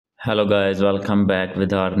Hello guys, welcome back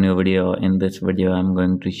with our new video. In this video, I'm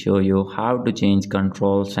going to show you how to change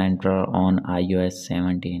control center on iOS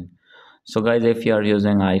 17. So guys, if you are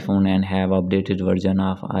using iPhone and have updated version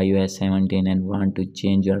of iOS 17 and want to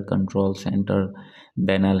change your control center,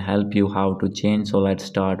 then I'll help you how to change. So let's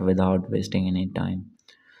start without wasting any time.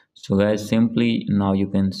 So guys, simply now you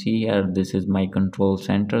can see here, this is my control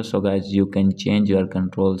center. So guys, you can change your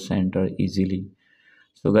control center easily.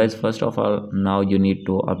 So guys, first of all, now you need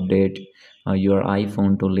to update your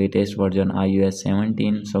iPhone to latest version iOS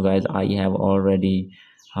 17. So guys, I have already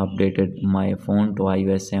updated my phone to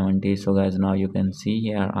iOS 17. So guys, now you can see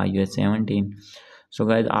here iOS 17. So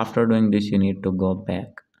guys, after doing this, you need to go back,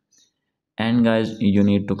 and guys, you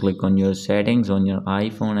need to click on your settings on your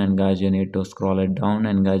iPhone, and guys, you need to scroll it down,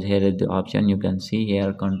 and guys, here is the option you can see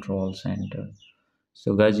here, control center.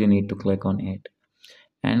 So guys, you need to click on it,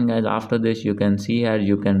 and guys, after this you can see here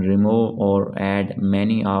you can remove or add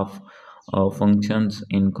many of functions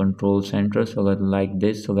in control center. So that like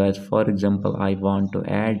this. So guys, for example, I want to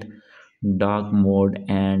add dark mode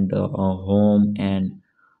and home and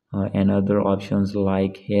other options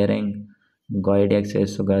like hearing, guide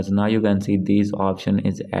access. So guys, now you can see these option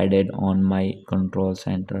is added on my control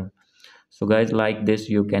center. So guys, like this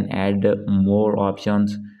you can add more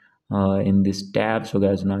options in this tab. So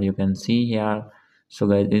guys, now you can see here. So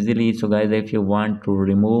guys, easily. So guys, if you want to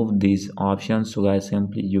remove these options, so guys,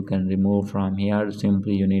 simply you can remove from here.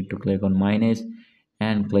 Simply you need to click on minus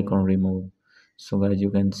and click on remove. So guys, you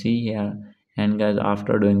can see here, and guys,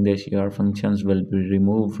 after doing this your functions will be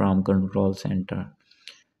removed from control center.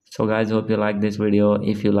 So guys, hope you like this video.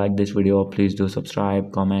 If you like this video, please do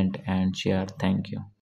subscribe, comment and share. Thank you.